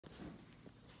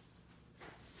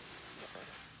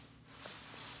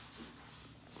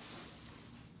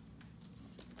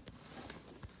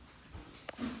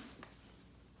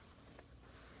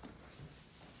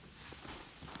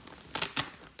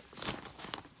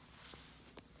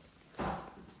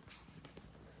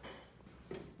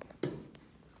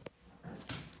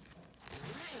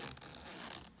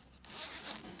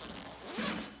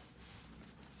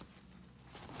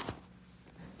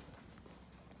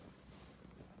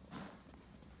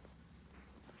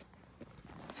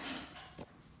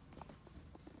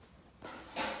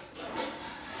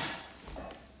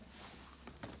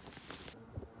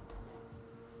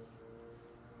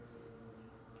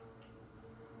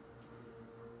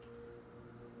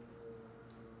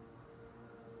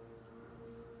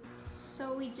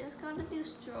So we just got a new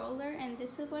stroller and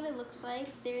this is what it looks like.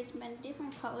 There's many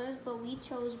different colors, but we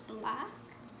chose black.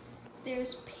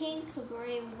 There's pink,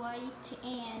 gray, white,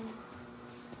 and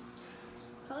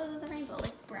colors of the rainbow,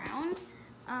 like brown.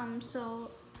 So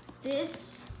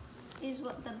this is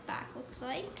what the back looks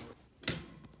like.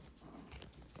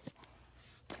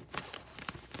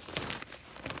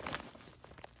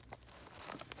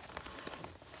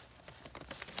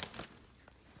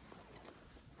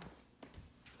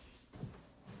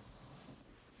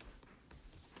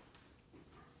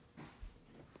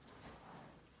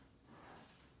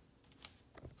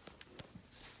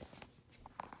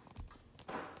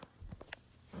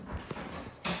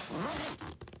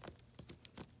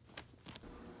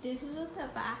 This is what the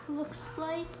back looks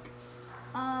like.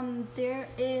 There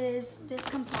is this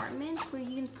compartment where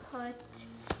you can put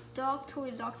dog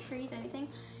toys, dog treats, anything.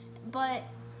 But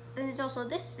there's also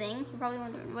this thing. You're probably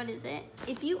wondering, what is it?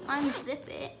 If you unzip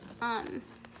it,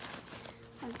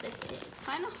 it's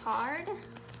kind of hard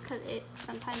because it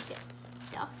sometimes gets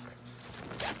stuck.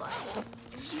 But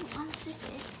if you unzip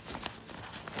it,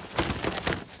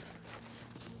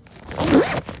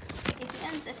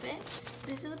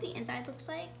 this is what the inside looks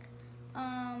like.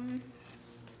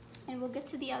 And we'll get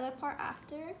to the other part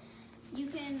after. You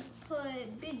can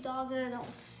put big dogs that don't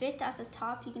fit at the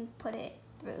top. You can put it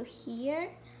through here,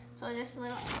 so just a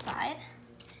little inside.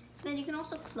 Then you can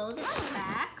also close it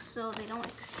back so they don't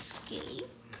escape.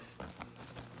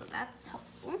 So that's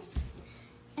helpful.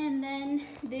 And then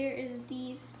there is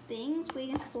these things where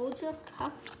you can hold your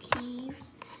cups,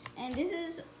 keys, and this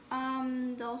is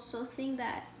also thing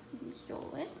that you can stroll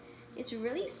with. It's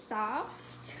really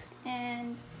soft,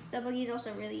 and the buggy is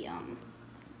also really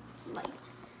light.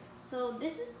 So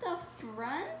this is the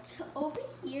front. Over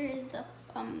here is the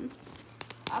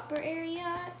upper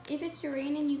area. If it's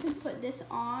raining, you can put this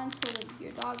on so that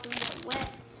your dog doesn't get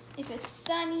wet. If it's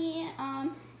sunny,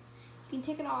 you can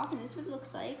take it off, and this is what it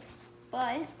looks like.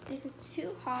 But if it's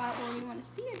too hot or you want to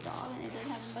see your dog and it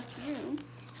doesn't have much room,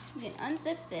 you can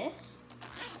unzip this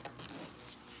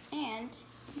and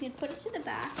you can put it to the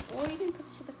back, or you can put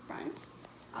it to the front.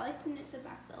 I like putting it to the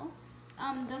back though.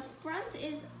 The front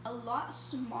is a lot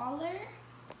smaller,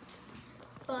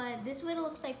 but this is what it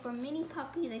looks like for mini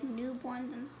puppies, like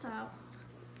newborns and stuff.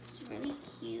 It's really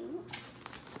cute.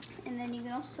 And then you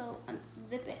can also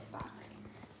unzip it back.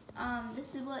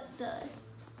 This is what the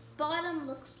bottom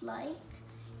looks like.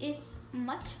 It's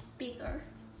much bigger,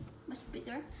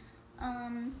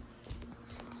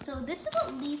 so this is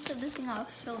what leads to the thing I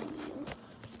was showing you.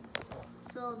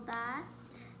 So that,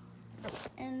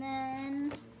 and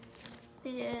then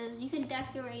there's, you can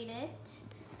decorate it.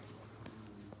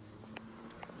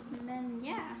 And then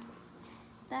yeah,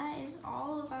 that is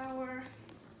all of our,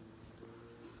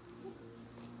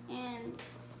 and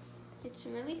it's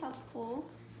really helpful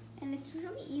and it's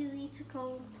really easy to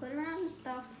go put around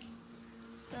stuff.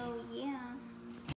 So yeah.